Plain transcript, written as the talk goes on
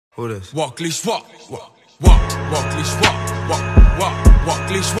Who this? Walk, leash, walk, leash, walk,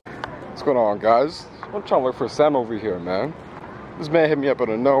 leash. What's going on, guys? I'm trying to look for Sam over here, man. This man hit me up out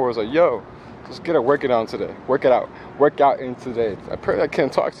of nowhere. Was like, yo, just get a workout on today. Work out in today. I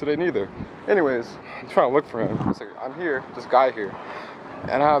can't talk today neither. Anyways, I'm trying to look for him. It's like, I'm here, this guy here,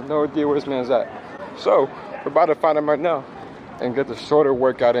 and I have no idea where this man's at. So we're about to find him right now and get the shorter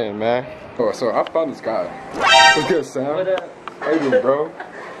workout in, man. Oh, so I found this guy. What's good, Sam? What up? How you doing, bro?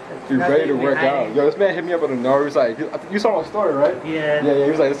 You ready to work out? Yo, this man hit me up out of nowhere. He's like, you saw my story, right? Yeah. Yeah.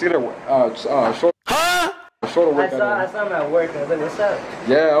 He was like, let's get a shorter workout. I saw him at work. I was like, what's up?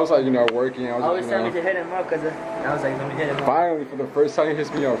 Yeah, I was like, working. I always tell me to hit him up because I was like, let me hit him up. Finally, for the first time, he hits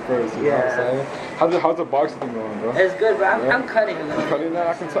me up first. You know what I'm saying? How's the boxing thing going, bro? It's good, bro. I'm cutting a little. You cutting now?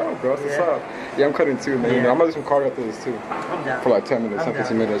 I can tell, bro. What's up? Yeah, I'm cutting too, man. I'm gonna do some cardio after this too. I'm down. For like 10 minutes,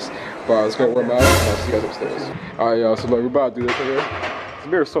 10-15 minutes. But let's go warm up. I'll see you guys upstairs. Alright, y'all. So look, we're about to do this over here. This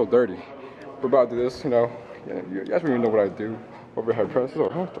mirror's so dirty. We're about to do this, you guys don't even know what I do. Overhead presses. Oh,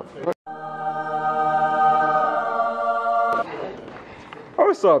 what the fuck? Oh,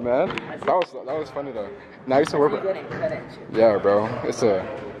 what's up, man? That was funny though. Now you some work. Yeah, bro.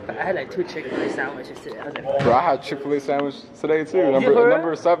 I had like 2 Chick-fil-A sandwiches today. I was like, bro, I had Chick-fil-A sandwich today too.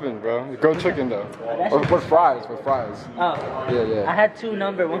 Number 7, bro. Grilled chicken though. With fries. Oh. Yeah. I had 2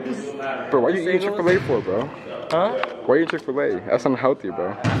 number ones. Bro, why you eating Chick-fil-A for, bro? Huh? Why you eating Chick-fil-A? That's unhealthy,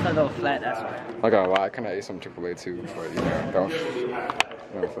 bro. I'm a little flat, that's why. I gotta lie, I kinda ate some Chick-fil-A too, but don't. You know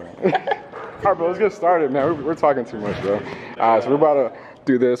what I'm saying? Alright, bro, let's get started, man. We're talking too much, bro. Alright, so we're about to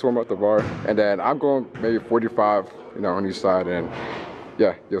do this, warm up the bar, and then I'm going maybe 45, on each side, and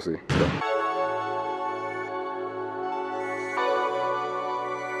yeah, you'll see. So.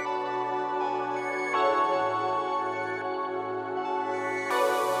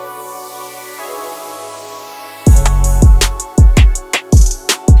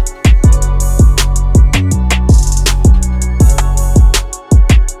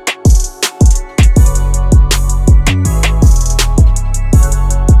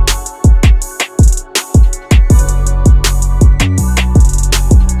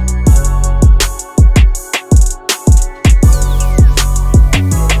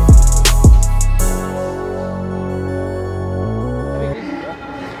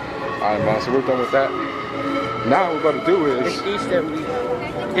 Alright, man, so we're done with that. Now what we're about to do is... It's Easter week.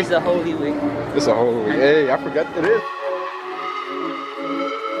 It's a holy week. It's a holy week. Hey, I forgot that it is.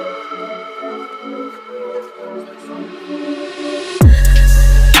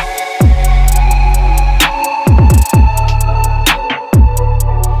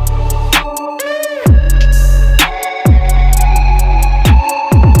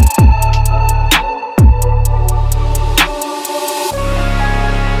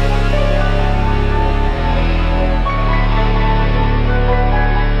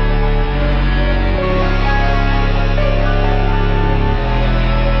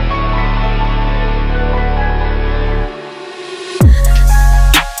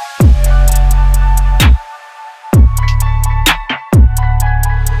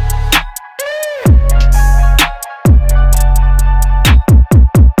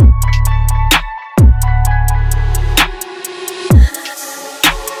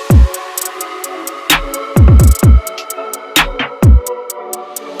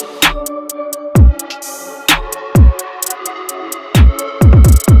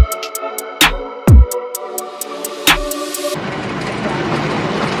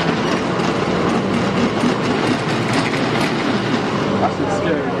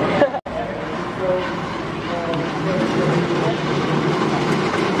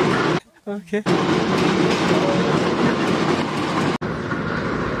 Okay.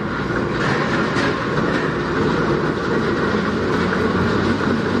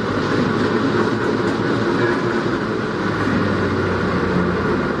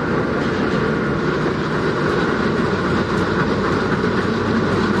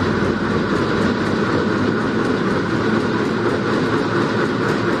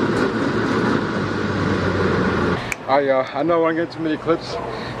 I know I won't get too many clips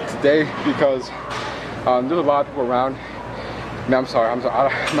today because there's a lot of people around. Man, I'm sorry, I'm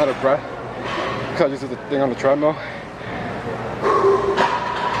out of breath because I just did the thing on the treadmill.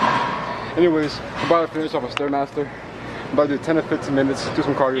 Anyways, I'm about to finish off a Stairmaster. I'm about to do 10 to 15 minutes, do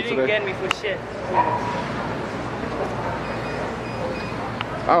some cardio today. You didn't get me for shit.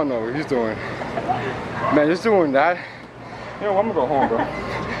 I don't know what he's doing. Man, just doing that. I'm gonna go home, bro.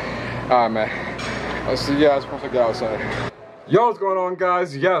 Alright, man. I'll see you guys once I get outside. Yo, what's going on,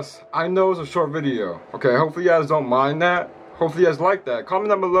 guys? Yes, I know it's a short video. Okay, hopefully you guys don't mind that. hopefully you guys like that. Comment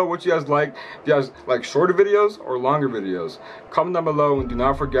down below what you guys like. If you guys like shorter videos or longer videos, comment down below, and do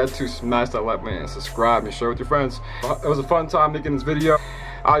not forget to smash that like button and subscribe and share with your friends. It was a fun time making this video.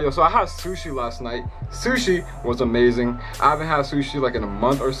 Yo, so I had sushi last night. Sushi was amazing. I haven't had sushi like in a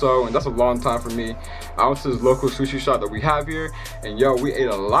month or so, and that's a long time for me. I went to this local sushi shop that we have here, and yo, we ate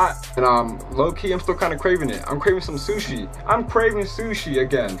a lot. And low-key, I'm still kind of craving it. I'm craving some sushi. I'm craving sushi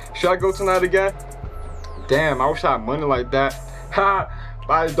again. Should I go tonight again? Damn, I wish I had money like that. Ha!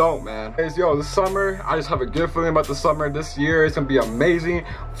 But I don't, man. Yo, this summer, I just have a good feeling about the summer this year. It's gonna be amazing,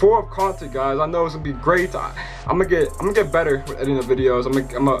 full of content, guys. I know it's gonna be great. I'm gonna get better with editing the videos. I'm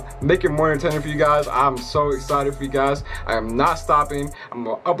gonna make it more entertaining for you guys. I'm so excited for you guys. I am not stopping. I'm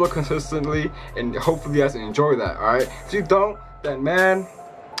gonna upload consistently, and hopefully you guys enjoy that. All right. If you don't, then man,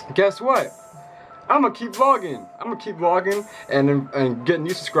 guess what? I'm gonna keep vlogging. And get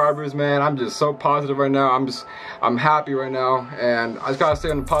new subscribers, man. I'm just so positive right now. I'm happy right now, and I just gotta stay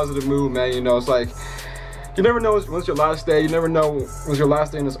in a positive mood, man. You know, it's like you never know when's your last day. You never know when's your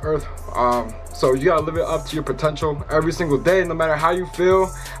last day on this earth. So you gotta live it up to your potential every single day, no matter how you feel.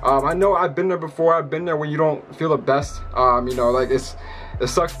 I know I've been there before. I've been there when you don't feel the best. You know, like it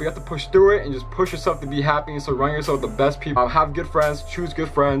sucks, but you have to push through it and just push yourself to be happy and surround yourself with the best people. Have good friends, choose good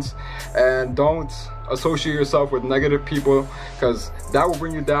friends, and don't associate yourself with negative people, because that will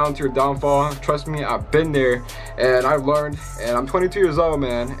bring you down to your downfall. Trust me, I've been there and I've learned, and I'm 22 years old,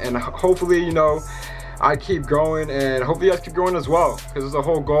 man, and hopefully, you know, I keep growing, and hopefully you guys keep growing as well, because it's a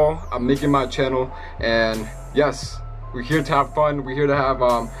whole goal. I'm making my channel, and yes, we're here to have fun. We're here to have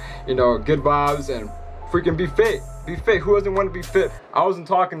you know, good vibes and freaking be fit. Be fit. Who doesn't want to be fit? I wasn't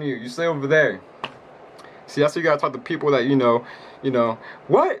talking to you. You stay over there. See, that's why you gotta talk to people that you know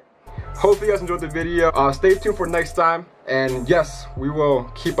what? Hopefully you guys enjoyed the video. Stay tuned for next time, and yes, we will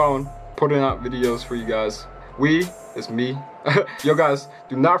keep on putting out videos for you guys. It's me. Yo guys,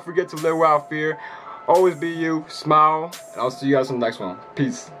 do not forget to live without fear. Always be you, smile, and I'll see you guys in the next one.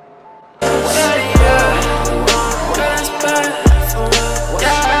 Peace.